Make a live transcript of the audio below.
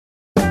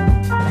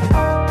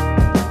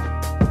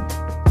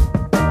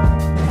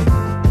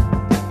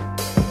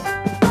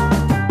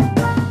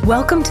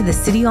Welcome to the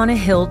City on a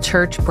Hill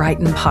Church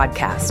Brighton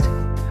podcast.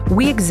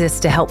 We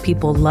exist to help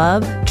people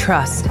love,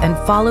 trust, and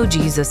follow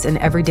Jesus in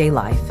everyday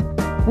life.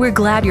 We're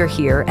glad you're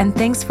here and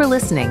thanks for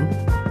listening.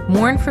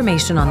 More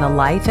information on the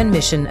life and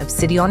mission of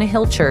City on a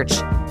Hill Church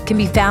can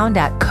be found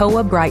at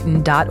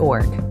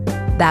coahbrighton.org.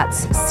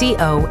 That's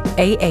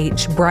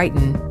COAH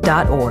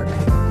Brighton.org.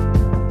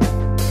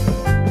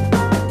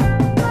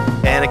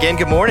 And again,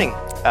 good morning.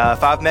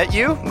 If I've met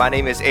you, my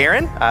name is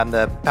Aaron. I'm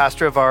the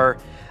pastor of our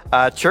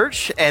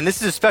church, and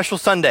this is a special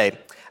Sunday.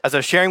 As I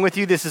was sharing with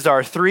you, this is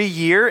our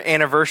 3-year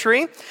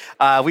anniversary.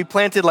 We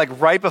planted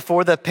right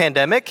before the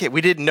pandemic. We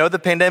didn't know the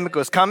pandemic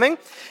was coming,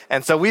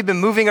 and so we've been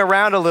moving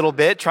around a little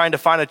bit, trying to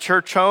find a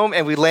church home,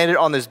 and we landed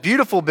on this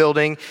beautiful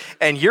building,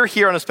 and you're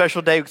here on a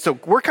special day. So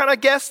we're kind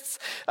of guests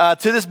to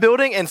this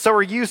building, and so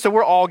are you, so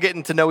we're all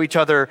getting to know each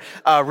other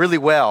really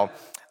well.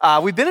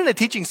 We've been in a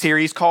teaching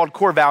series called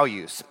Core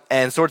Values.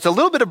 And so it's a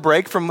little bit of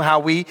break from how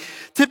we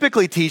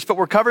typically teach, but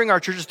we're covering our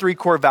church's 3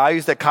 core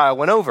values that Kyle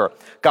went over: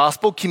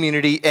 gospel,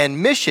 community,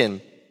 and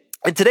mission.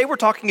 And today we're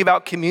talking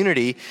about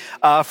community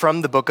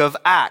from the book of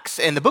Acts.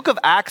 And the book of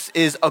Acts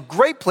is a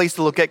great place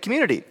to look at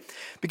community,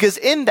 because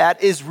in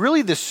that is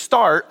really the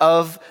start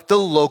of the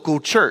local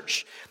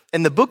church.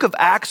 And the book of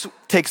Acts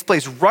takes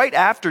place right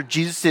after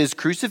Jesus'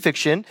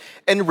 crucifixion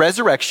and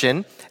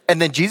resurrection. And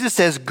then Jesus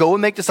says, go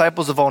and make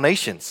disciples of all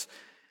nations.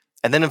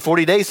 And then in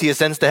 40 days, he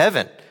ascends to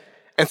heaven.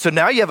 And so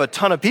now you have a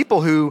ton of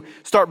people who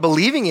start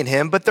believing in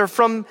him, but they're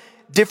from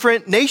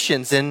different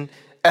nations and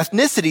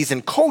ethnicities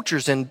and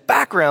cultures and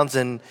backgrounds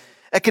and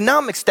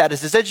economic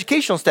statuses,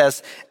 educational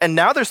status. And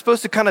now they're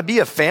supposed to kind of be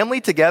a family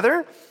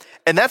together.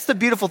 And that's the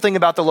beautiful thing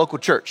about the local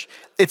church.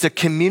 It's a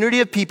community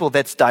of people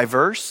that's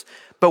diverse,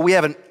 but we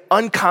have an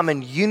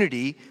uncommon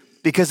unity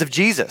because of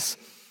Jesus.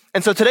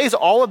 And so today is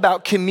all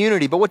about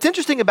community. But what's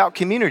interesting about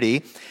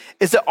community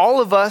is that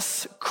all of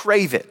us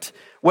crave it.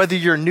 Whether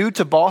you're new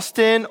to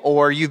Boston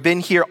or you've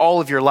been here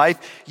all of your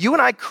life, you and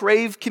I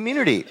crave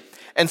community.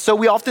 And so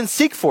we often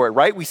seek for it,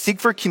 right? We seek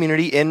for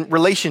community in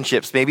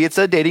relationships. Maybe it's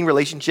a dating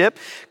relationship,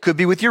 could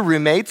be with your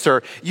roommates,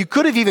 or you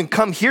could have even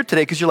come here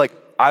today because you're like,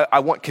 I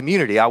want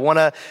community. I want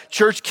a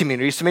church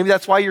community. So maybe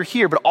that's why you're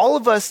here. But all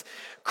of us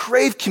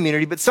crave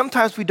community, but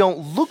sometimes we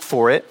don't look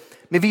for it,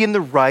 maybe in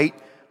the right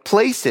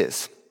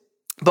places.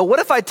 But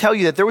what if I tell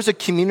you that there was a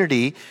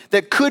community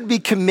that could be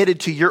committed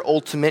to your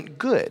ultimate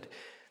good,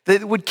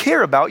 that would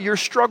care about your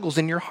struggles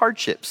and your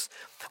hardships?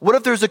 What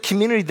if there's a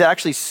community that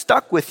actually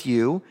stuck with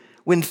you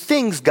when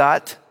things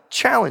got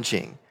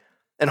challenging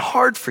and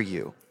hard for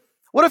you?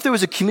 What if there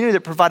was a community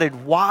that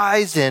provided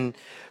wise and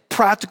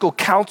practical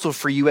counsel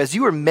for you as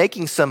you were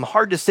making some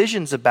hard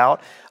decisions about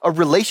a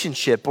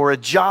relationship or a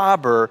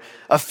job or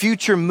a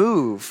future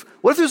move?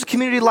 What if there's a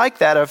community like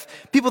that, of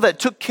people that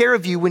took care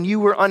of you when you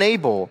were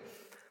unable?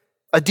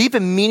 A deep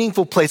and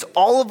meaningful place.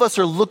 All of us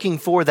are looking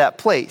for that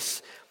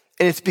place.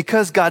 And it's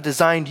because God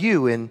designed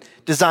you and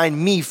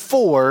designed me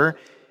for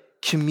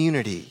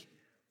community.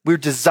 We're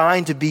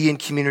designed to be in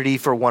community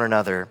for one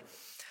another.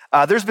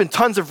 There's been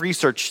tons of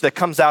research that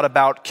comes out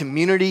about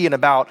community and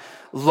about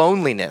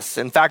loneliness.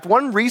 In fact,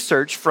 one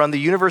research from the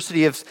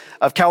University of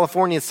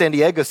California in San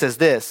Diego says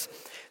this: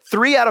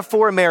 3 out of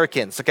 4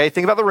 Americans, okay,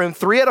 think about the room,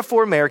 3 out of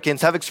 4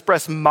 Americans have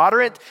expressed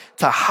moderate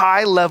to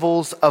high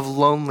levels of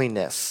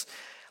loneliness.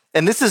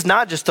 And this is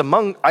not just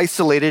among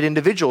isolated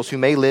individuals who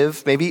may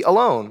live maybe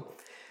alone.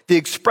 The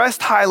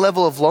expressed high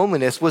level of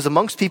loneliness was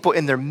amongst people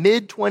in their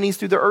mid-20s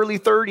through their early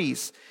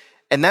 30s.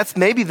 And that's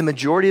maybe the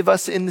majority of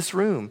us in this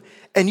room.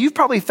 And you've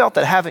probably felt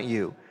that, haven't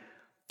you?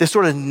 This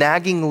sort of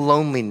nagging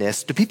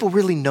loneliness. Do people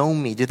really know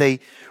me? Do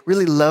they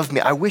really love me?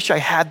 I wish I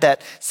had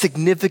that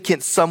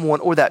significant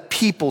someone or that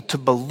people to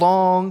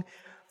belong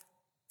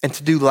and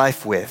to do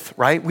life with,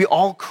 right? We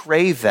all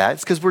crave that.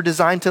 It's because we're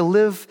designed to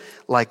live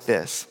like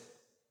this.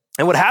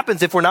 And what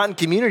happens if we're not in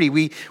community,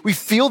 we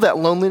feel that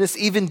loneliness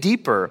even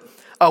deeper.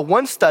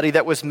 One study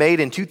that was made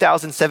in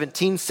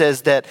 2017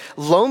 says that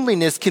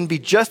loneliness can be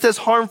just as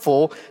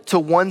harmful to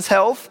one's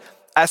health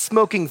as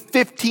smoking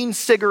 15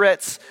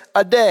 cigarettes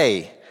a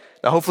day.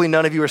 Now, hopefully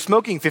none of you are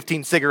smoking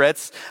 15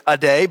 cigarettes a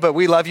day, but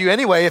we love you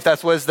anyway if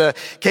that was the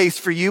case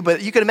for you.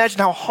 But you can imagine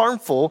how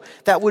harmful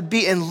that would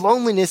be, and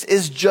loneliness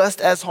is just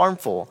as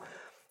harmful.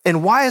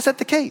 And why is that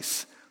the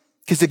case?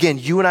 Because again,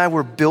 you and I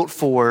were built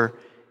for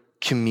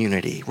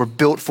community. We're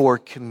built for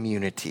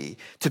community,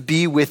 to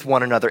be with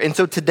one another. And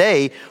so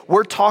today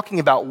we're talking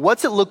about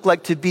what's it look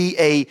like to be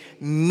a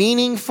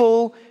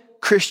meaningful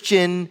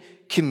Christian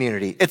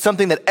community. It's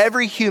something that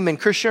every human,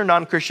 Christian or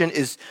non-Christian,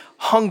 is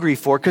hungry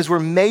for because we're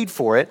made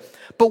for it.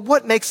 But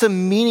what makes a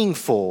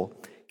meaningful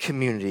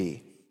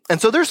community? And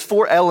so there's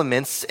 4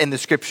 elements in the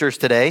scriptures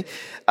today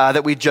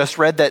that we just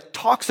read that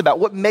talks about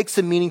what makes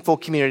a meaningful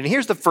community. And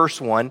here's the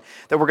first one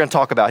that we're going to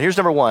talk about. Here's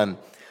number 1.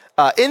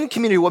 In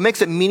community, what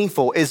makes it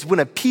meaningful is when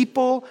a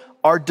people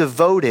are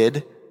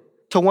devoted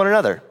to one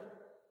another.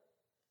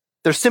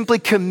 They're simply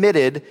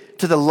committed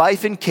to the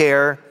life and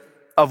care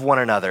of one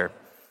another.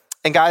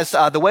 And guys,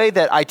 the way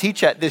that I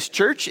teach at this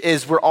church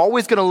is we're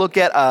always going to look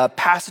at a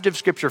passage of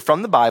scripture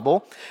from the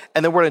Bible,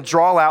 and then we're going to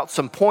draw out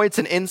some points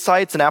and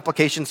insights and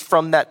applications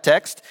from that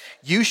text.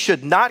 You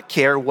should not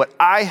care what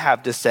I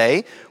have to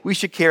say. We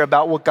should care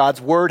about what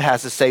God's word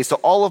has to say. So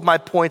all of my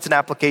points and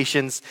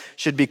applications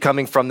should be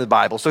coming from the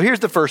Bible. So here's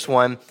the first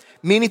one.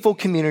 Meaningful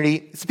community.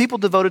 It's people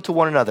devoted to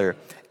one another.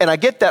 And I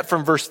get that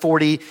from verse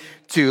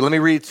 42. Let me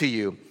read it to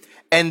you.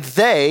 And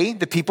they,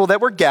 the people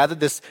that were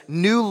gathered, this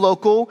new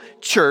local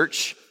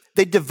church,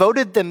 they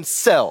devoted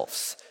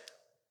themselves,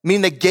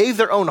 meaning they gave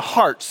their own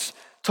hearts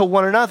to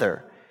one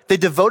another. They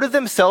devoted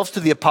themselves to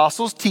the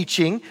apostles'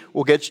 teaching,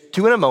 we'll get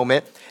to in a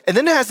moment. And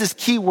then it has this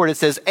key word, it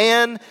says,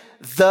 and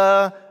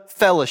the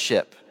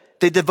fellowship.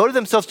 They devoted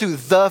themselves to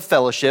the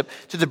fellowship,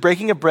 to the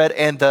breaking of bread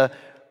and the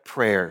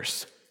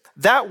prayers.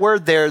 That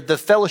word there, the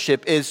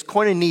fellowship, is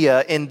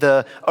koinonia in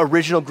the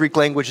original Greek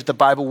language that the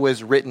Bible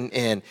was written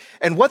in.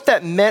 And what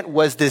that meant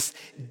was this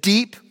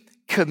deep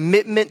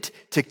commitment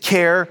to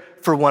care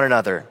for one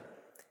another.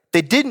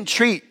 They didn't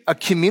treat a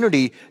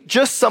community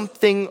just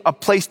something, a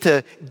place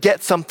to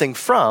get something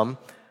from,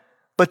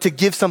 but to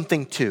give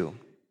something to.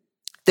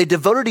 They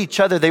devoted each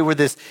other. They were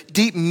this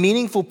deep,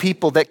 meaningful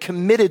people that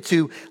committed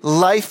to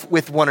life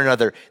with one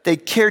another. They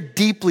cared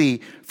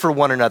deeply for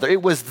one another.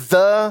 It was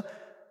the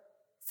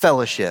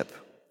fellowship.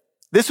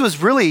 This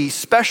was really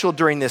special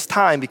during this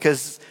time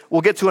because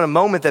we'll get to in a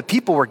moment that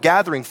people were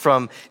gathering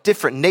from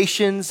different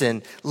nations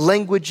and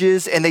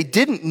languages, and they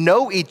didn't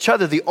know each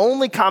other. The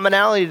only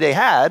commonality they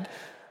had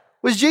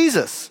was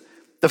Jesus.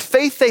 The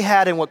faith they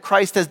had in what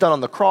Christ has done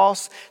on the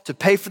cross to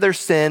pay for their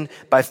sin,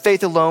 by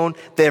faith alone,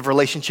 they have a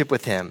relationship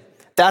with him.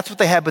 That's what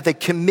they had, but they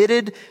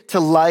committed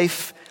to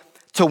life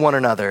to one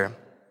another.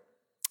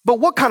 But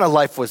what kind of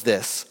life was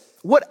this?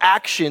 What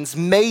actions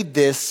made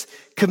this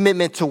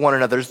commitment to one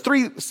another? There's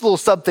three little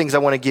sub things I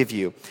want to give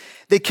you.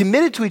 They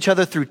committed to each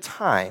other through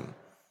time.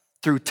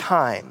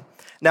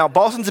 Now,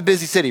 Boston's a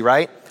busy city,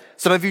 right?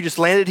 Some of you just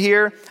landed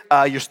here,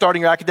 you're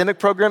starting your academic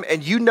program,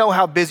 and you know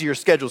how busy your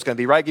schedule is going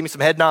to be, right? Give me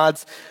some head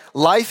nods.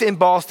 Life in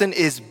Boston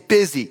is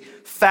busy,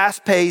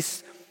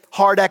 fast-paced,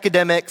 hard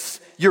academics.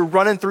 You're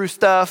running through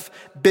stuff.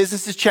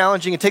 Business is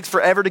challenging. It takes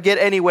forever to get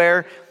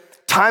anywhere.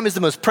 Time is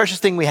the most precious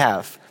thing we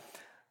have.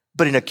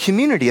 But in a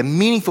community, a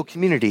meaningful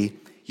community,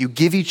 you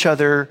give each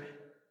other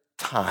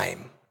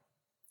time.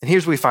 And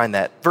here's where we find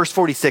that. Verse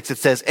 46, it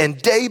says, and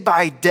day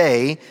by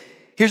day,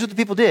 here's what the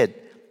people did.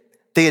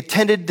 They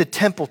attended the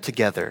temple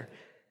together.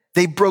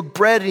 They broke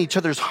bread in each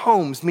other's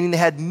homes, meaning they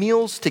had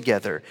meals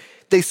together.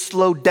 They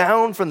slowed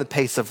down from the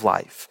pace of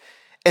life,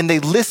 and they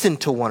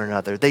listened to one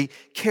another. They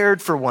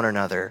cared for one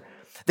another.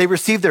 They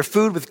received their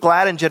food with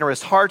glad and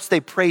generous hearts. They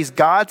praised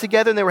God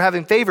together, and they were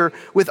having favor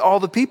with all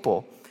the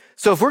people.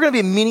 So if we're going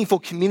to be a meaningful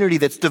community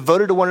that's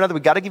devoted to one another, we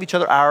got to give each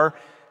other our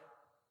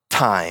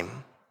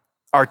time.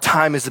 Our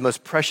time is the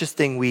most precious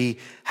thing we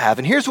have.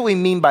 And here's what we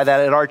mean by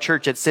that at our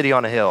church at City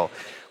on a Hill.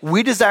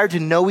 We desire to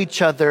know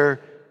each other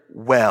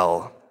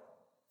well.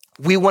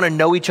 We want to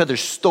know each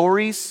other's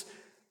stories,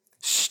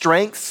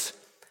 strengths,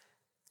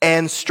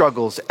 and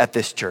struggles at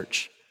this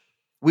church.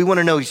 We want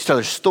to know each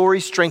other's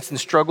stories, strengths, and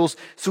struggles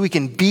so we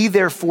can be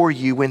there for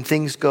you when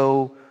things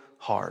go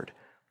hard.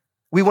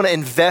 We want to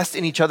invest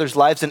in each other's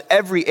lives in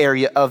every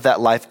area of that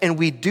life. And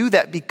we do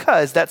that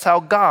because that's how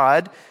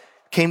God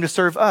came to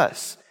serve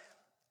us.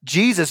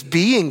 Jesus,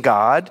 being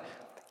God,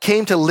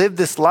 came to live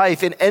this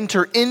life and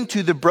enter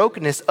into the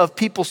brokenness of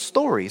people's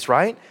stories,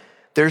 right?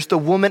 There's the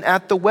woman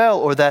at the well,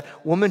 or that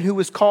woman who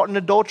was caught in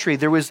adultery.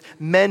 There was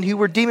men who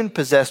were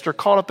demon-possessed or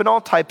caught up in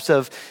all types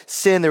of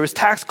sin. There was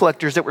tax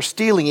collectors that were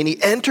stealing, and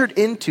he entered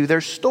into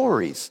their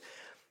stories.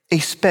 He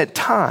spent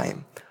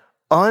time,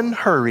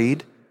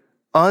 unhurried,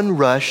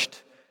 unrushed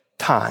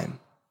time,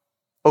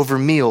 over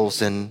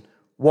meals and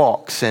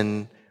walks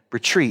and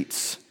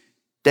retreats,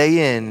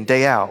 day in,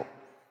 day out.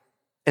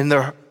 And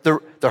the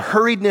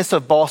hurriedness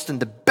of Boston,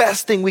 the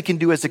best thing we can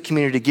do as a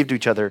community to give to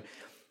each other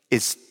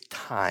is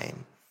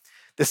time.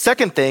 The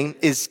second thing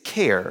is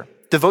care.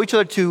 Devote each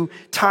other to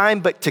time,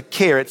 but to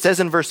care. It says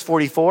in verse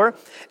 44,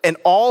 and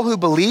all who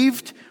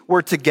believed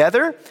were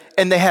together,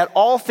 and they had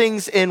all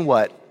things in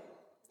what?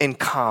 In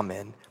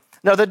common.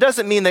 Now, that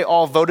doesn't mean they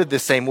all voted the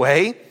same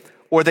way,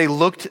 or they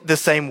looked the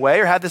same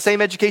way, or had the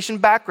same education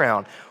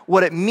background.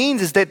 What it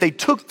means is that they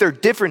took their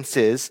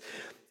differences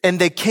and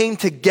they came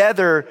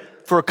together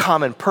for a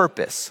common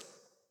purpose,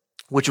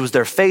 which was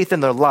their faith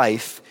and their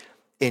life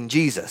in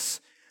Jesus.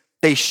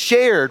 They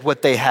shared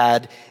what they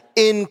had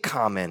in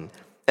common.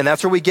 And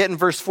that's where we get in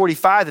verse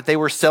 45 that they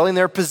were selling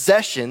their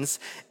possessions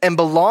and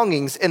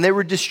belongings, and they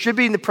were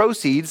distributing the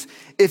proceeds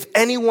if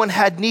anyone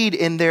had need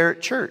in their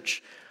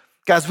church.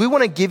 Guys, we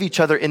want to give each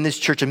other in this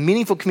church, a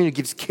meaningful community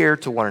gives care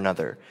to one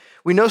another.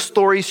 We know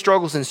stories,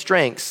 struggles, and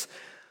strengths,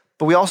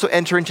 but we also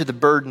enter into the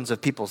burdens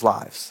of people's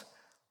lives.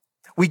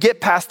 We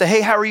get past the,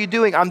 hey, how are you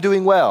doing? I'm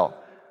doing well.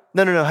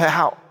 No.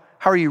 How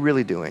are you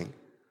really doing?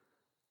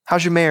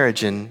 How's your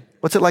marriage? And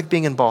what's it like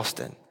being in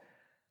Boston?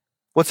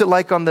 What's it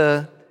like on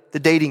the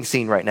dating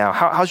scene right now?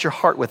 How's your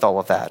heart with all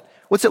of that?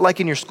 What's it like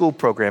in your school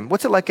program?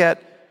 What's it like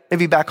at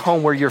maybe back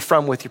home where you're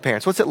from with your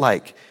parents. What's it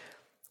like?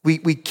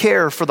 We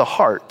care for the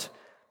heart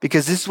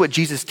because this is what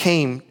Jesus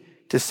came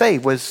to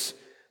save, was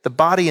the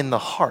body and the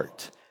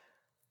heart.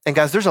 And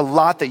guys, there's a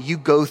lot that you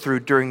go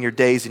through during your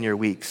days and your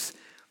weeks.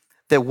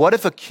 That what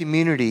if a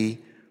community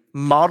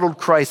modeled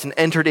Christ and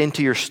entered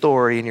into your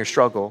story and your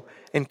struggle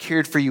and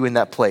cared for you in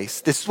that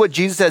place? This is what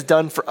Jesus has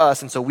done for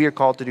us, and so we are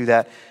called to do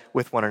that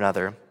with one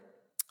another.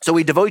 So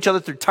we devote each other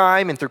through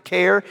time and through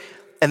care,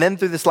 and then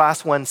through this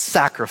last one,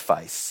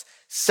 sacrifice.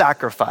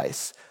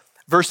 Sacrifice.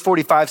 Verse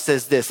 45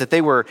 says this, that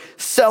they were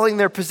selling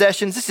their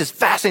possessions. This is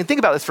fascinating. Think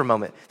about this for a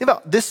moment. Think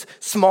about this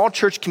small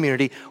church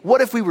community. What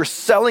if we were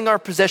selling our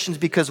possessions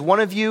because one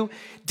of you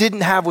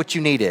didn't have what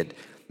you needed?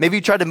 Maybe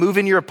you tried to move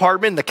in your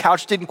apartment and the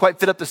couch didn't quite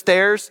fit up the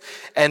stairs,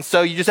 and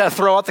so you just had to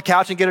throw out the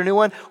couch and get a new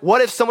one. What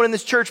if someone in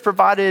this church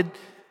provided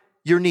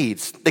your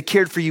needs? They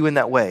cared for you in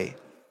that way.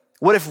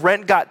 What if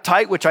rent got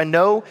tight, which I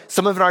know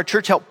some of in our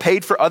church helped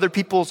paid for other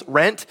people's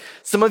rent?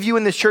 Some of you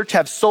in this church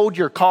have sold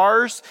your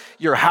cars,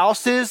 your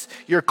houses,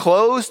 your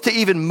clothes to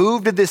even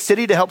move to this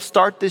city to help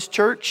start this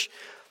church.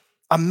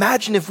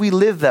 Imagine if we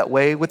lived that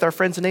way with our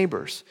friends and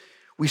neighbors.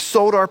 We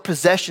sold our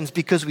possessions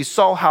because we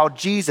saw how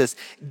Jesus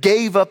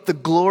gave up the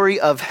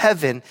glory of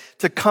heaven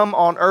to come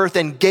on earth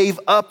and gave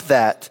up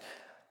that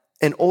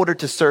in order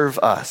to serve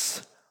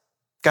us.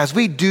 Guys,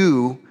 we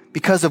do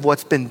because of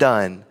what's been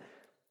done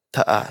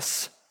to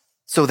us.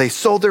 So they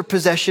sold their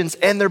possessions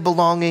and their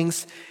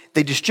belongings.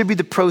 They distribute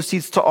the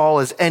proceeds to all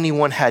as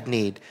anyone had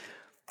need.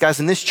 Guys,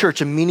 in this church,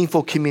 a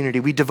meaningful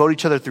community, we devote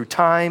each other through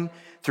time,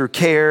 through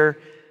care,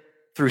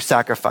 through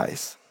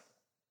sacrifice.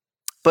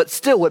 But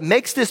still, what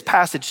makes this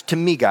passage to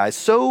me, guys,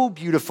 so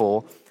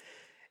beautiful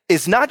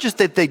is not just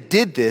that they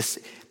did this,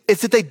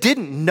 it's that they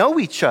didn't know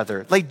each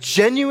other. Like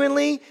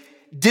genuinely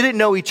didn't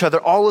know each other,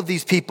 all of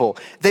these people.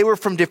 They were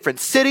from different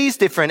cities,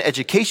 different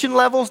education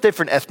levels,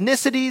 different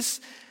ethnicities.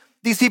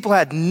 These people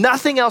had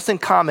nothing else in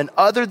common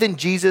other than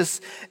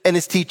Jesus and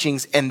his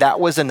teachings, and that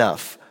was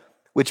enough.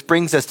 Which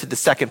brings us to the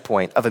second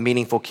point of a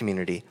meaningful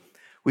community.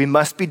 We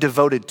must be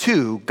devoted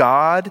to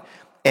God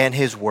and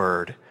his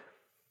word.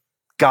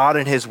 God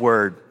and his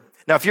word.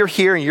 Now, if you're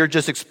here and you're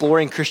just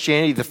exploring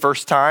Christianity the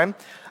first time,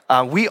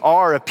 we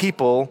are a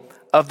people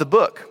of the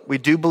book. We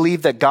do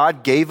believe that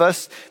God gave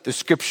us the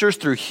scriptures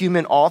through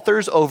human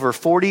authors, over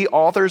 40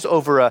 authors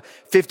over a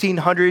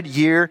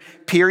 1,500-year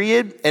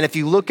period. And if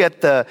you look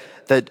at the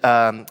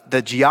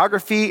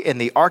geography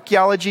and the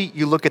archaeology,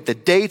 you look at the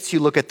dates,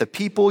 you look at the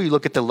people, you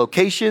look at the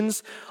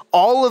locations,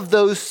 all of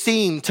those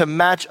seem to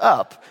match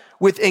up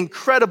with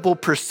incredible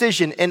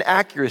precision and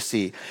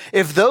accuracy.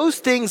 If those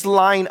things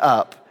line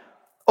up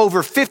over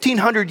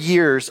 1,500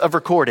 years of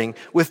recording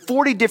with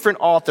 40 different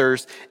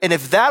authors, and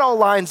if that all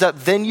lines up,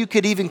 then you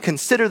could even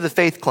consider the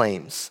faith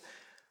claims.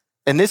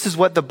 And this is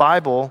what the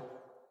Bible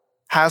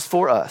has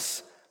for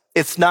us.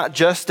 It's not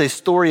just a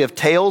story of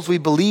tales. We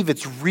believe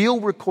it's real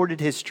recorded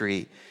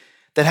history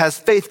that has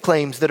faith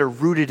claims that are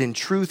rooted in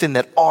truth and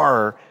that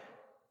are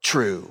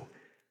true.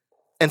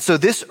 And so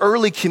this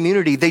early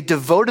community, they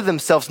devoted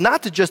themselves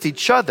not to just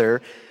each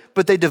other,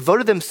 but they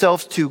devoted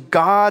themselves to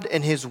God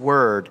and his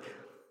word.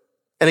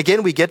 And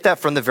again, we get that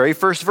from the very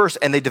first verse.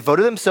 And they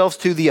devoted themselves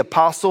to the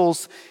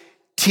apostles'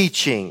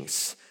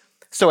 teachings.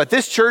 So at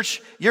this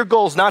church, your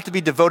goal is not to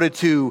be devoted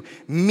to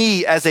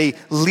me as a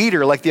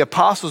leader like the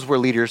apostles were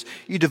leaders.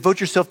 You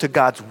devote yourself to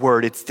God's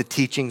word. It's the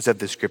teachings of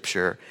the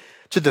scripture,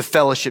 to the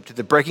fellowship, to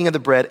the breaking of the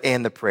bread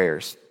and the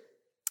prayers.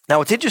 Now,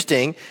 what's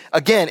interesting,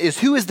 again, is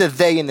who is the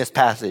they in this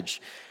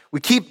passage? We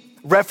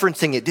keep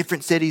referencing it,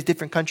 different cities,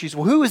 different countries.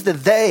 Well, who is the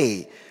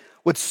they?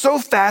 What's so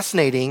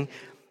fascinating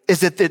is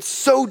that it's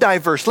so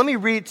diverse. Let me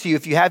read it to you.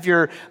 If you have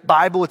your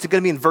Bible, it's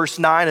going to be in verse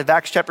 9 of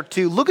Acts chapter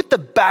 2. Look at the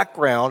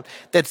background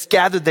that's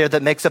gathered there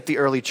that makes up the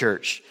early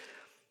church.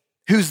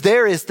 Who's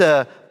there is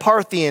the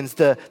Parthians,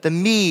 the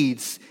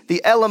Medes,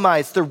 the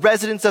Elamites, the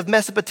residents of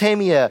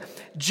Mesopotamia,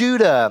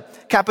 Judah,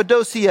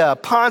 Cappadocia,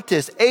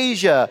 Pontus,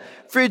 Asia,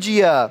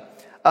 Phrygia,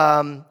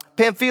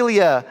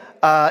 Pamphylia,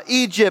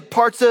 Egypt,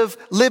 parts of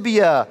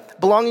Libya,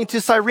 belonging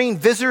to Cyrene,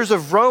 visitors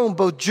of Rome,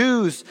 both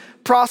Jews,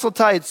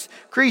 proselytes,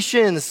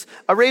 Cretians,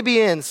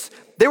 Arabians.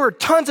 There were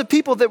tons of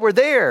people that were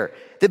there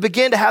that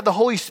began to have the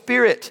Holy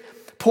Spirit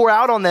pour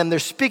out on them. They're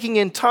speaking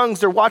in tongues.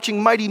 They're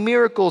watching mighty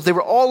miracles. They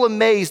were all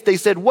amazed. They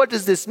said, "What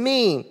does this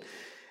mean?"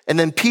 And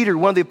then Peter,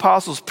 one of the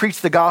apostles,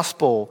 preached the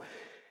gospel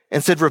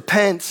and said,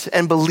 "Repent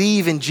and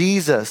believe in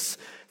Jesus,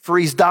 for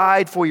he's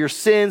died for your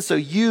sins so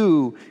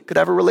you could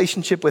have a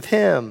relationship with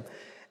him."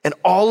 And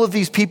all of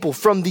these people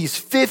from these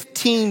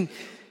 15,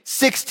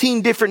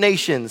 16 different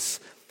nations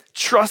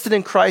trusted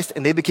in Christ,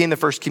 and they became the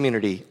first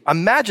community.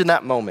 Imagine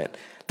that moment.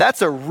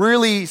 That's a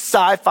really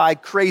sci-fi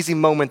crazy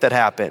moment that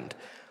happened,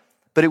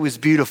 but it was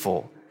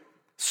beautiful.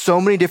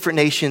 So many different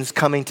nations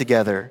coming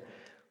together,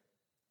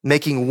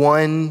 making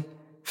one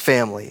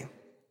family.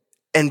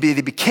 And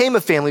they became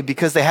a family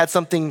because they had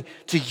something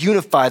to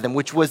unify them,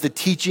 which was the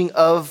teaching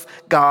of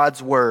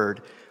God's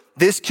word.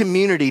 This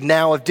community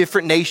now of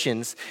different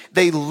nations,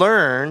 they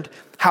learned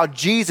how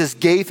Jesus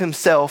gave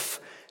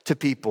himself to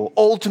people,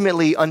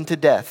 ultimately unto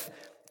death,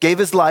 gave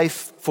his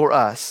life for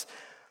us.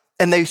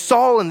 And they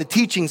saw in the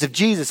teachings of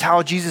Jesus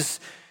how Jesus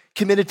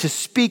committed to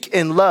speak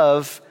in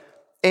love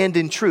and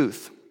in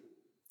truth.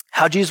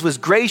 How Jesus was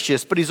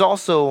gracious, but he's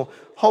also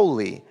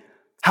holy.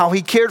 How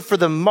he cared for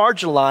the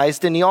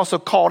marginalized, and he also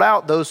called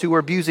out those who were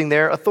abusing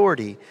their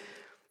authority.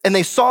 And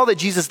they saw that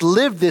Jesus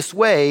lived this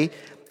way,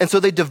 and so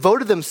they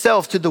devoted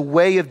themselves to the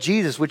way of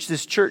Jesus, which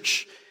this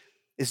church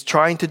is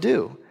trying to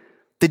do.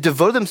 They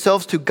devoted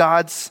themselves to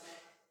God's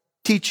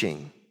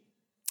teaching.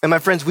 And my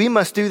friends, we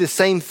must do the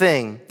same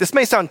thing. This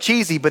may sound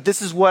cheesy, but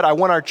this is what I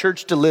want our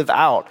church to live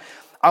out.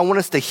 I want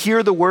us to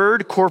hear the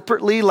word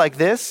corporately like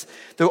this.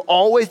 There'll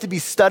always to be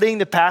studying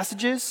the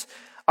passages.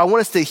 I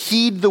want us to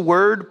heed the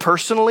word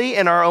personally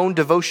in our own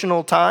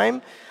devotional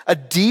time, a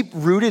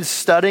deep-rooted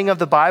studying of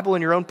the Bible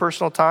in your own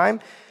personal time.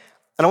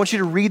 And I want you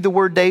to read the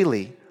word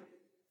daily.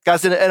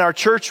 Guys, in our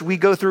church, we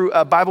go through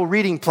a Bible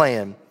reading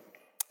plan.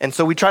 And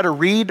so we try to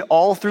read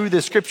all through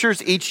the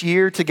scriptures each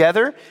year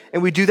together,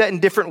 and we do that in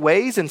different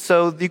ways. And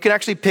so you can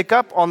actually pick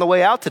up on the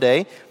way out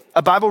today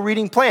a Bible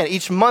reading plan.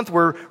 Each month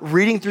we're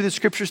reading through the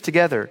scriptures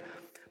together.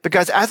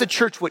 Because as a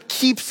church, what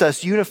keeps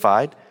us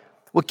unified,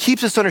 what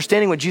keeps us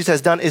understanding what Jesus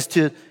has done is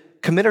to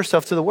commit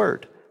ourselves to the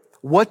word.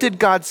 What did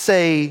God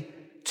say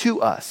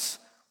to us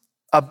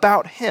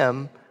about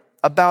him,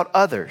 about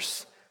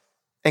others?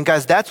 And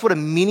guys, that's what a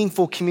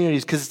meaningful community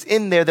is, because it's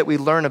in there that we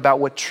learn about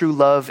what true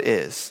love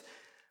is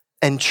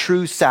and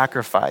true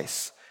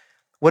sacrifice,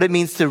 what it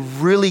means to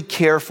really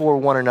care for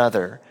one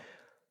another.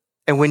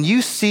 And when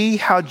you see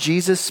how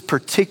Jesus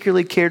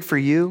particularly cared for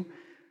you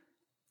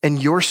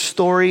and your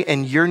story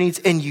and your needs,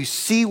 and you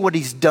see what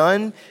he's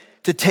done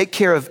to take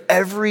care of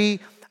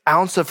every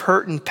ounce of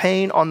hurt and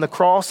pain on the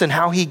cross, and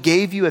how he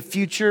gave you a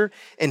future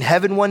in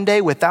heaven one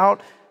day without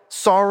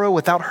sorrow,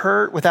 without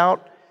hurt,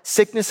 without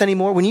sickness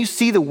anymore, when you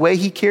see the way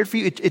he cared for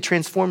you, it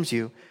transforms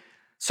you.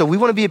 So we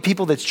want to be a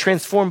people that's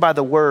transformed by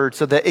the word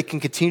so that it can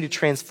continue to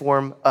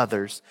transform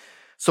others.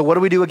 So what do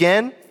we do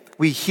again?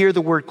 We hear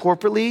the word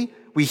corporately,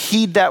 we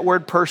heed that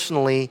word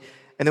personally,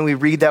 and then we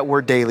read that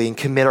word daily and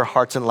commit our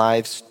hearts and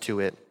lives to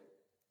it.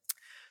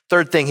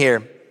 Third thing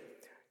here,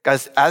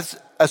 guys, as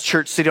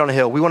Church City on a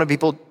Hill, we want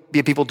to be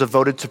a people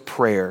devoted to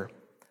prayer.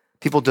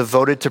 People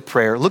devoted to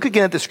prayer. Look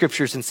again at the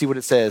scriptures and see what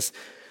it says.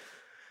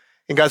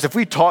 And guys, if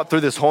we taught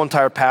through this whole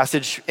entire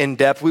passage in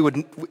depth,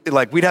 we'd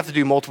have to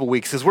do multiple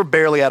weeks because we're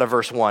barely out of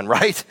verse 1,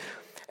 right?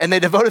 And they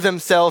devoted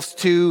themselves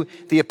to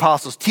the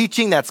apostles'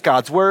 teaching, that's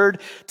God's word,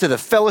 to the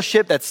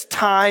fellowship, that's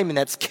time and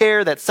that's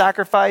care, that's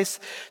sacrifice,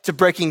 to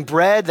breaking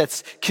bread,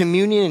 that's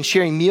communion and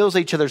sharing meals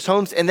at each other's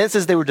homes. And then it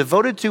says they were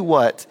devoted to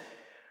what?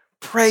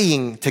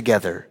 Praying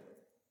together.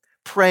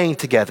 Praying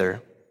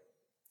together.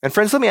 And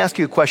friends, let me ask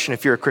you a question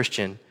if you're a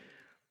Christian.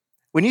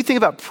 When you think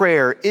about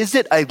prayer, is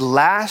it a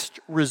last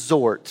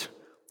resort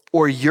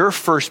or your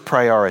first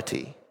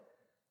priority?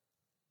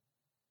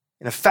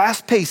 In a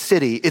fast-paced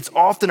city, it's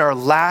often our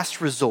last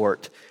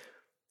resort.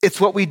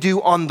 It's what we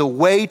do on the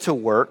way to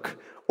work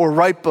or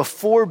right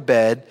before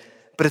bed,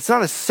 but it's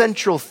not a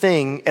central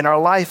thing in our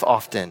life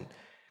often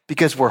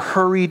because we're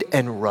hurried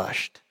and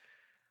rushed.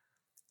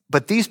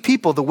 But these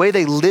people, the way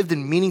they lived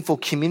in meaningful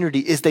community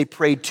is they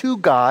prayed to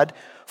God,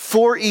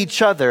 for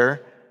each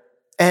other,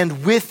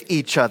 and with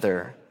each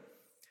other.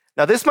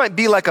 Now, this might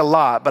be like a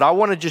lot, but I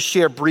want to just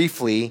share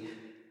briefly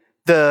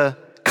the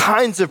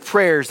kinds of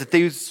prayers that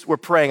these were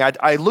praying.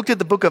 I looked at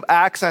the book of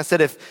Acts and I said,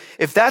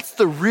 if that's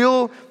the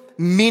real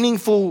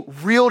meaningful,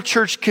 real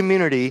church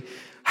community,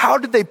 how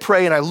did they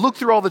pray? And I looked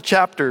through all the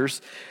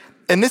chapters,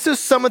 and this is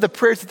some of the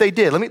prayers that they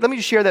did. Let me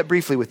just share that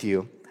briefly with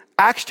you.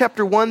 Acts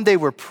chapter 1, they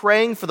were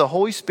praying for the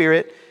Holy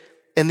Spirit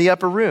in the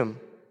upper room.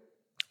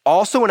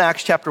 Also in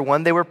Acts chapter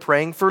 1, they were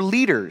praying for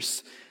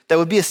leaders that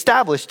would be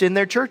established in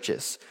their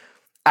churches.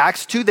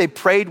 Acts 2, they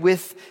prayed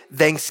with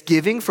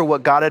thanksgiving for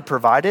what God had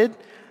provided.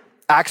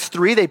 Acts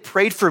 3, they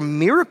prayed for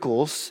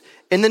miracles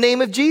in the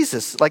name of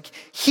Jesus, like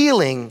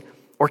healing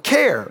or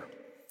care.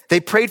 They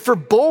prayed for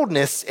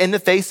boldness in the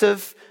face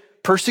of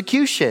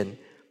persecution.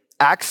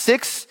 Acts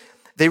 6,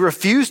 they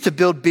refused to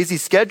build busy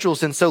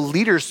schedules, and so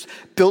leaders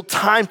built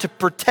time to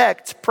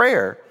protect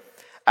prayer.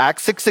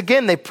 Acts 6,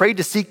 again, they prayed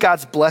to seek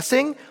God's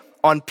blessing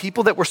on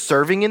people that were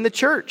serving in the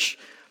church.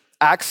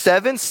 Acts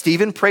 7,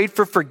 Stephen prayed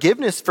for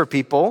forgiveness for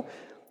people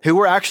who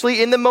were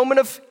actually in the moment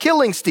of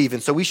killing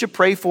Stephen. So we should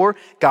pray for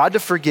God to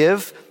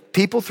forgive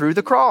people through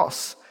the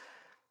cross.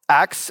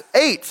 Acts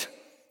 8,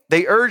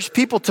 they urged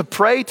people to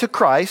pray to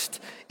Christ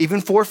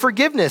even for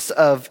forgiveness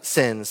of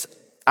sins.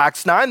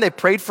 Acts 9, they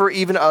prayed for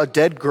even a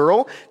dead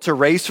girl to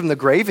raise from the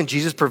grave, and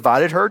Jesus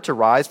provided her to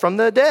rise from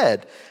the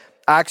dead.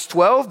 Acts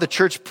 12, the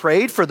church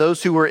prayed for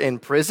those who were in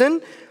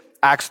prison.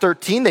 Acts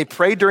 13, they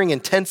prayed during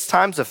intense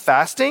times of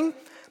fasting.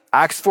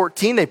 Acts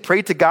 14, they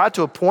prayed to God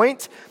to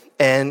appoint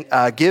and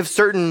give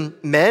certain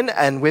men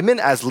and women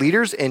as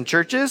leaders in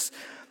churches.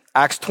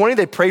 Acts 20,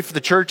 they prayed for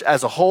the church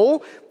as a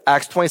whole.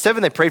 Acts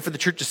 27, they prayed for the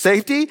church's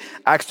safety.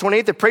 Acts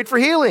 28, they prayed for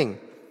healing.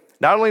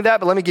 Not only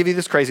that, but let me give you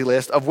this crazy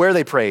list of where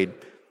they prayed.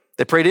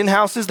 They prayed in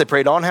houses, they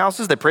prayed on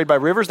houses, they prayed by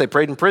rivers, they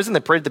prayed in prison, they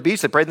prayed at the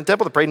beach, they prayed in the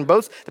temple, they prayed in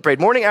boats, they prayed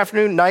morning,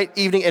 afternoon, night,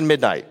 evening, and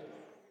midnight.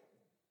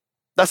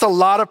 That's a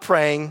lot of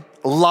praying,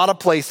 a lot of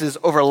places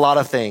over a lot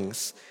of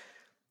things.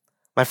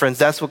 My friends,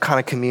 that's what kind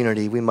of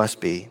community we must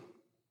be.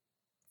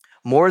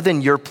 More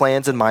than your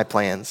plans and my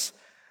plans,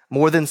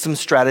 more than some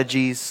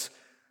strategies,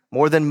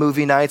 more than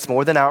movie nights,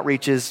 more than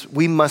outreaches,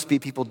 we must be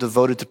people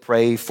devoted to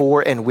pray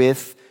for and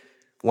with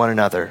one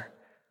another.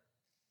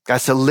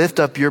 Guys, to lift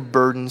up your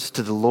burdens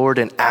to the Lord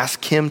and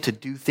ask him to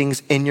do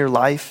things in your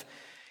life,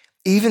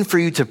 even for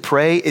you to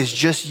pray, is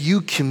just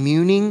you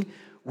communing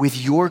with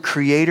your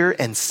Creator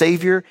and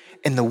Savior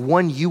and the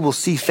one you will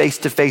see face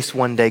to face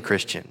one day,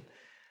 Christian.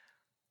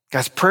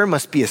 Guys, prayer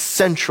must be a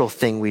central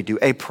thing we do,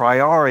 a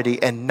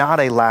priority and not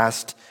a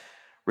last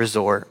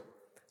resort.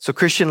 So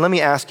Christian, let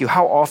me ask you,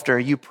 how often are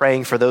you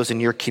praying for those in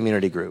your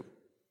community group?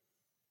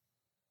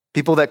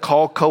 People that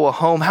call Koa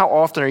home, how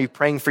often are you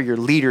praying for your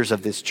leaders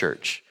of this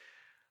church?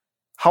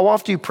 How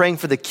often are you praying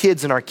for the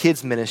kids in our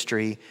kids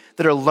ministry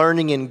that are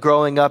learning and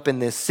growing up in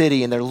this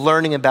city and they're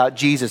learning about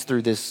Jesus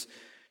through this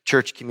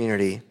church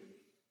community?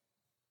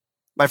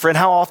 My friend,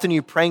 how often are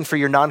you praying for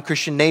your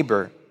non-Christian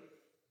neighbor?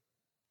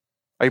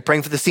 Are you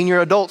praying for the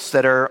senior adults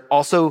that are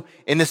also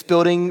in this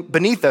building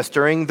beneath us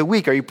during the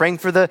week? Are you praying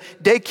for the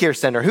daycare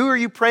center? Who are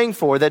you praying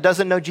for that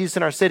doesn't know Jesus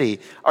in our city?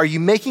 Are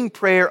you making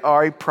prayer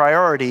a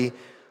priority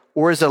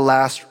or is it a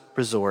last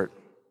resort?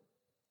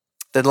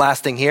 The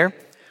last thing here,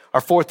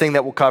 our fourth thing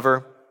that we'll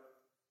cover.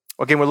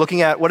 Again, we're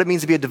looking at what it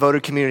means to be a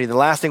devoted community. The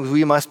last thing is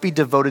we must be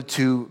devoted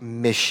to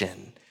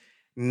mission.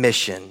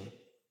 Mission.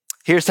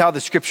 Here's how the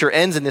scripture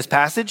ends in this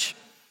passage.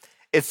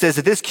 It says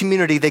that this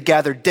community, they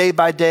gathered day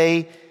by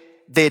day.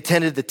 They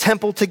attended the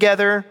temple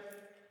together.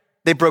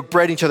 They broke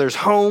bread in each other's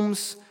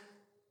homes.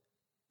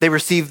 They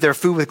received their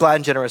food with glad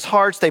and generous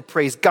hearts. They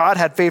praised God,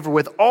 had favor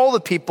with all the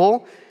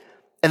people.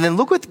 And then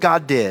look what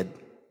God did.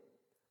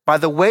 By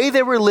the way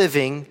they were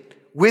living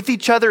with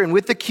each other and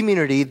with the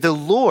community, the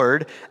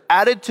Lord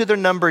added to their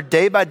number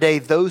day by day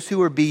those who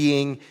were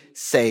being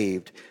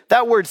saved.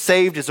 That word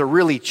saved is a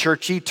really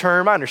churchy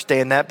term. I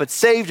understand that, but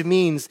saved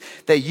means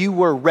that you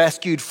were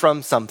rescued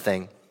from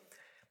something.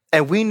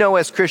 And we know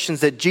as Christians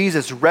that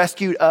Jesus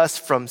rescued us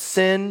from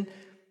sin,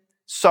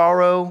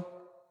 sorrow,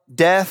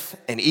 death,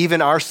 and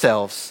even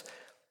ourselves.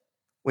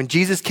 When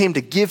Jesus came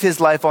to give his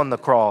life on the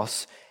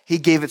cross, he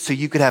gave it so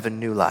you could have a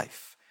new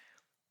life,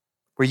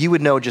 where you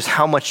would know just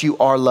how much you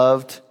are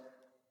loved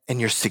and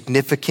you're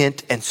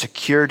significant and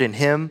secured in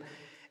him.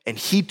 And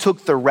he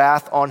took the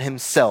wrath on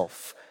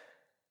himself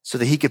so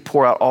that he could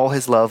pour out all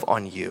his love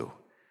on you.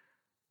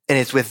 And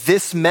it's with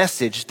this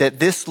message that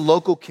this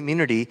local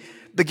community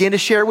began to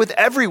share with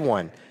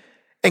everyone.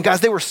 And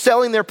guys, they were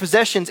selling their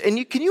possessions.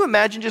 And can you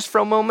imagine just for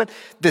a moment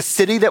the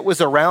city that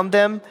was around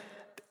them?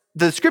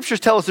 The scriptures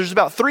tell us there's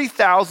about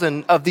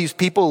 3,000 of these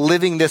people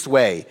living this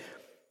way.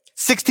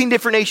 16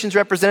 different nations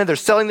represented. They're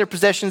selling their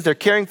possessions. They're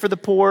caring for the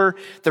poor.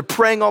 They're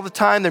praying all the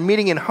time. They're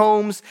meeting in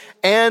homes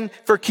and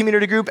for a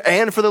community group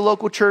and for the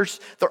local church.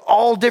 They're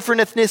all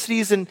different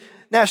ethnicities and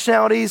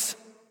nationalities.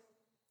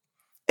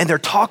 And they're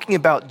talking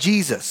about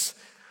Jesus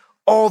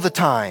all the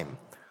time,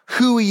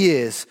 who he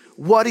is,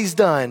 what he's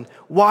done,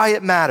 why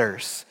it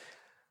matters.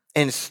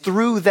 And it's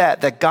through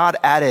that God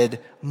added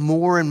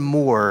more and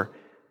more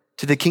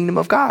to the kingdom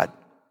of God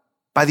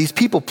by these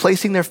people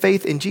placing their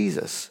faith in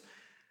Jesus.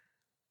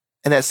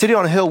 And at City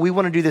on a Hill, we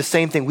want to do the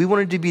same thing. We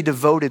wanted to be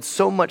devoted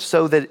so much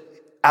so that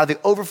out of the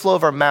overflow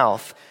of our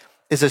mouth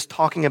is us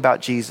talking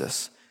about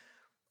Jesus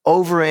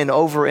over and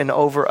over and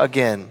over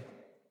again.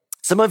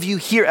 Some of you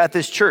here at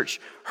this church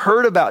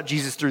heard about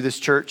Jesus through this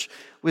church,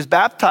 was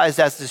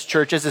baptized as this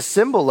church as a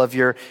symbol of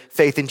your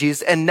faith in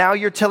Jesus, and now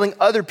you're telling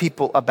other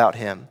people about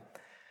him.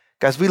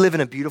 Guys, we live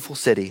in a beautiful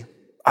city.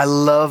 I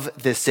love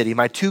this city.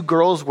 My 2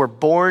 girls were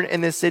born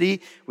in this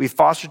city. We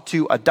fostered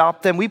to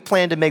adopt them. We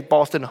plan to make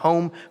Boston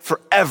home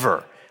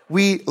forever.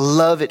 We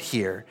love it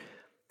here.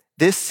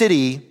 This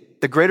city,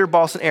 the greater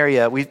Boston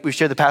area, we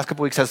shared the past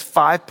couple weeks, has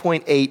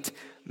 5.8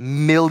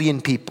 million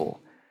people.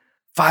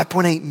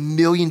 5.8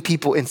 million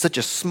people in such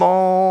a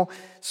small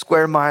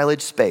square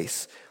mileage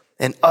space.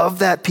 And of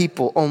that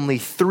people, only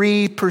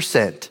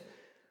 3%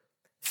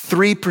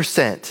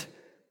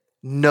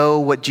 know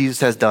what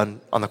Jesus has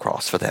done on the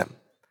cross for them.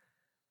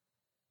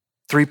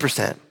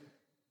 3%.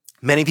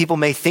 Many people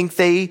may think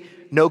they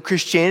know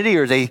Christianity,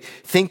 or they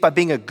think by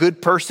being a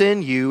good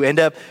person, you end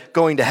up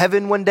going to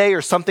heaven one day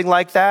or something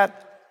like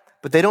that,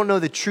 but they don't know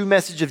the true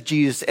message of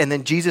Jesus. And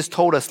then Jesus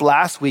told us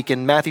last week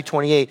in Matthew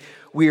 28,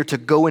 we are to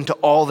go into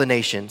all the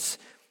nations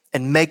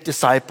and make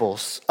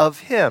disciples of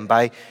him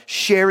by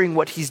sharing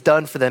what he's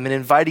done for them and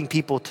inviting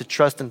people to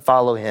trust and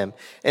follow him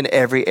in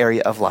every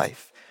area of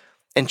life.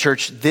 And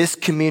church, this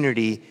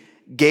community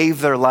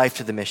gave their life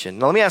to the mission.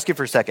 Now let me ask you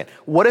for a second.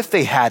 What if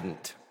they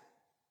hadn't?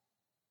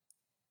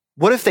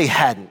 What if they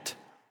hadn't?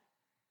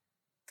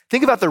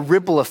 Think about the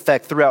ripple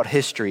effect throughout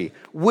history.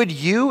 Would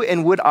you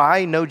and would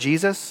I know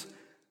Jesus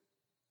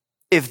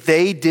if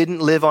they didn't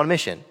live on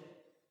mission?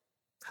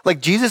 Like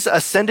Jesus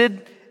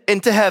ascended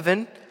into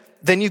heaven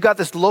then you've got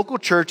this local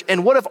church,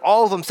 and what if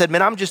all of them said,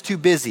 man, I'm just too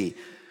busy?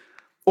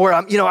 Or,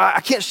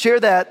 I can't share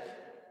that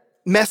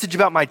message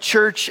about my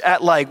church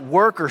at like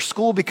work or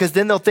school because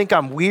then they'll think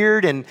I'm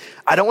weird and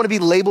I don't want to be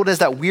labeled as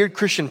that weird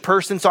Christian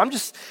person. So I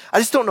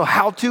just don't know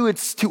how to.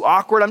 It's too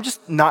awkward. I'm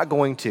just not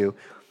going to.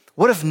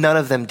 What if none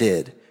of them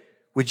did?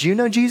 Would you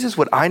know Jesus?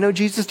 Would I know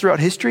Jesus throughout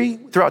history,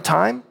 throughout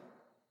time?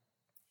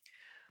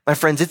 My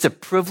friends, it's a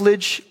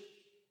privilege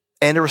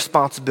and a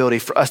responsibility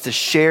for us to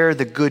share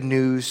the good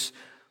news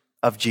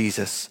of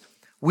Jesus.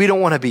 We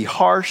don't want to be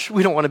harsh.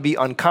 We don't want to be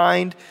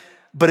unkind,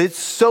 but it's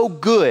so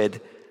good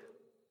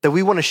that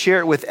we want to share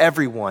it with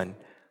everyone.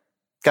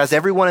 Guys,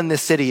 everyone in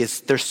this city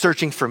they're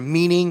searching for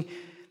meaning.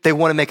 They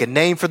want to make a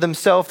name for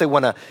themselves. They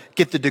want to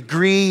get the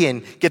degree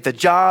and get the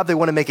job. They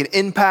want to make an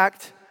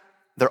impact.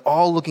 They're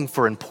all looking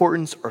for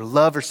importance or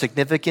love or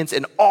significance,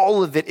 and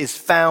all of it is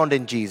found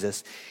in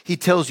Jesus. He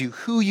tells you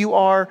who you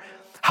are,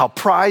 how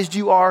prized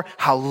you are,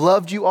 how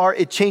loved you are.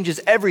 It changes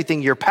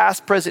everything, your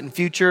past, present, and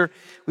future.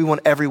 We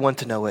want everyone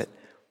to know it.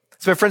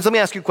 So my friends, let me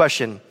ask you a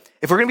question.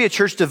 If we're going to be a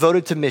church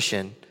devoted to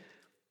mission,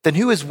 then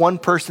who is one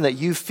person that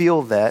you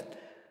feel that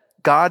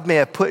God may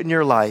have put in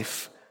your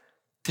life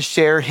to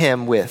share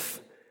him with?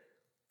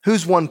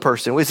 Who's one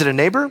person? Is it a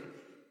neighbor?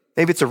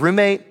 Maybe it's a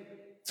roommate,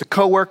 it's a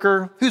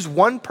coworker. Who's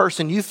one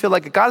person you feel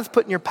like God has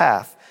put in your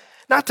path?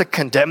 Not to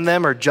condemn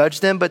them or judge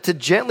them, but to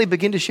gently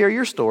begin to share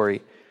your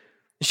story,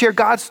 share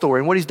God's story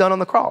and what he's done on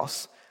the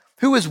cross.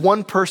 Who is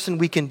one person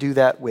we can do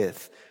that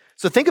with?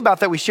 So think about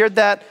that. We shared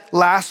that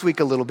last week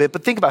a little bit,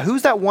 but think about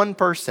who's that one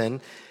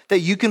person that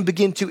you can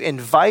begin to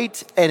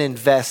invite and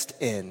invest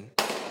in.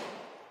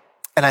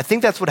 And I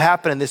think that's what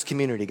happened in this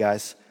community,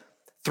 guys.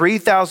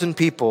 3,000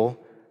 people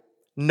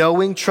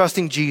knowing,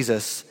 trusting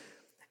Jesus,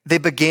 they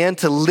began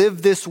to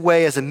live this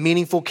way as a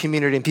meaningful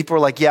community. And people were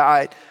like,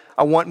 yeah,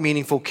 I want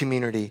meaningful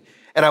community.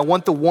 And I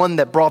want the one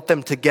that brought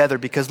them together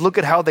because look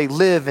at how they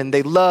live and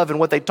they love and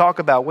what they talk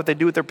about, what they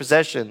do with their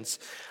possessions.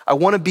 I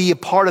want to be a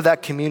part of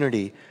that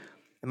community.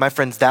 And my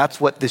friends, that's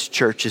what this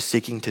church is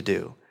seeking to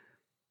do.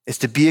 Is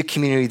to be a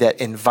community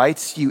that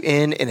invites you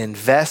in and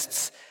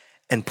invests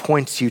and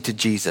points you to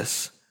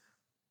Jesus.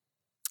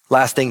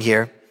 Last thing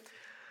here,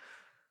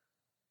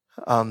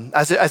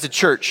 as a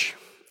church,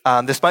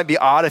 this might be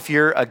odd if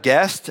you're a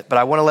guest, but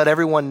I want to let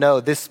everyone know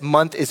this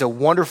month is a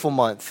wonderful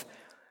month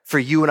for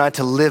you and I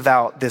to live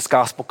out this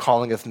gospel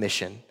calling of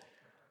mission.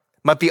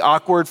 It might be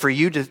awkward for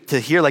you to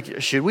hear,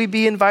 like, should we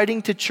be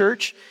inviting to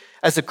church?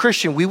 As a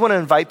Christian, we want to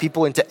invite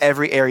people into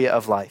every area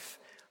of life.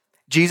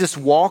 Jesus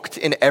walked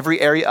in every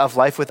area of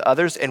life with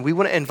others, and we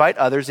want to invite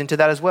others into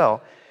that as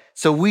well.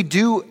 So we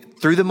do,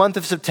 through the month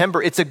of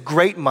September, it's a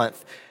great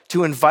month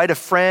to invite a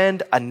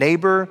friend, a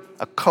neighbor,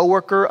 a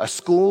coworker, a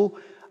school,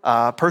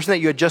 a person that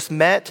you had just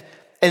met,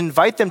 and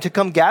invite them to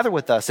come gather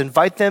with us.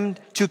 Invite them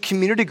to a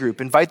community group.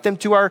 Invite them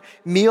to our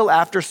meal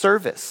after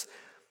service.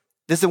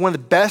 This is one of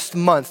the best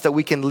months that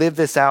we can live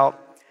this out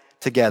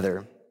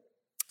together.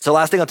 So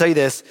last thing I'll tell you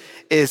this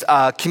is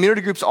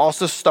community groups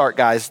also start,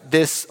 guys,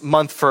 this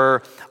month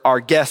for our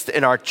guests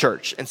in our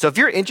church. And so if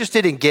you're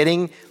interested in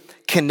getting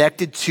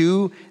connected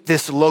to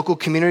this local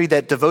community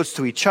that devotes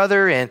to each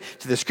other and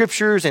to the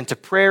scriptures and to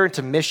prayer and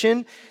to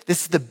mission,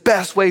 this is the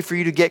best way for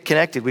you to get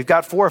connected. We've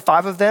got 4 or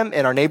 5 of them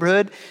in our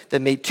neighborhood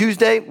that meet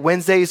Tuesday,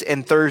 Wednesdays,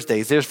 and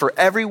Thursdays. There's for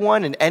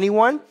everyone and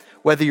anyone,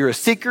 whether you're a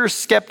seeker,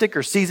 skeptic,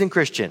 or seasoned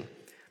Christian.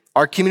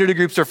 Our community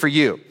groups are for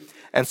you.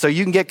 And so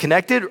you can get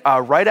connected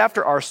right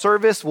after our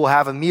service. We'll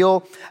have a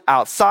meal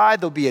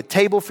outside. There'll be a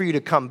table for you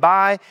to come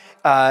by.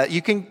 You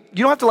don't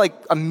have to like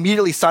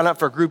immediately sign up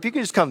for a group. You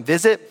can just come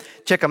visit,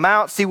 check them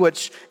out, see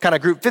which kind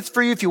of group fits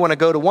for you. If you want to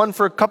go to one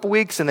for a couple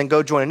weeks and then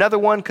go join another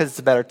one because it's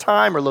a better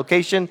time or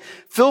location,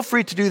 feel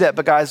free to do that.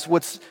 But guys,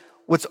 what's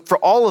for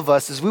all of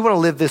us is we want to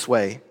live this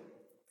way.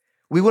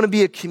 We want to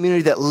be a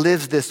community that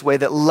lives this way,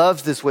 that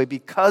loves this way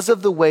because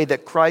of the way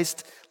that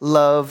Christ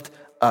loved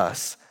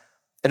us.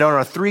 And on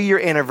our 3-year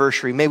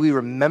anniversary, may we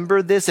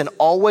remember this and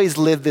always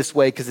live this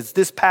way because it's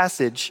this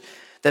passage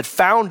that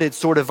founded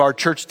sort of our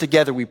church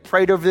together. We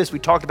prayed over this. We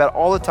talked about it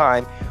all the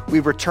time. We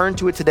return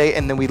to it today,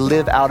 and then we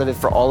live out of it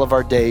for all of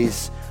our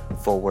days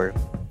forward.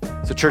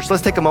 So church,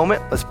 let's take a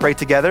moment. Let's pray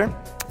together,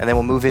 and then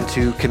we'll move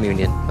into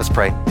communion. Let's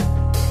pray.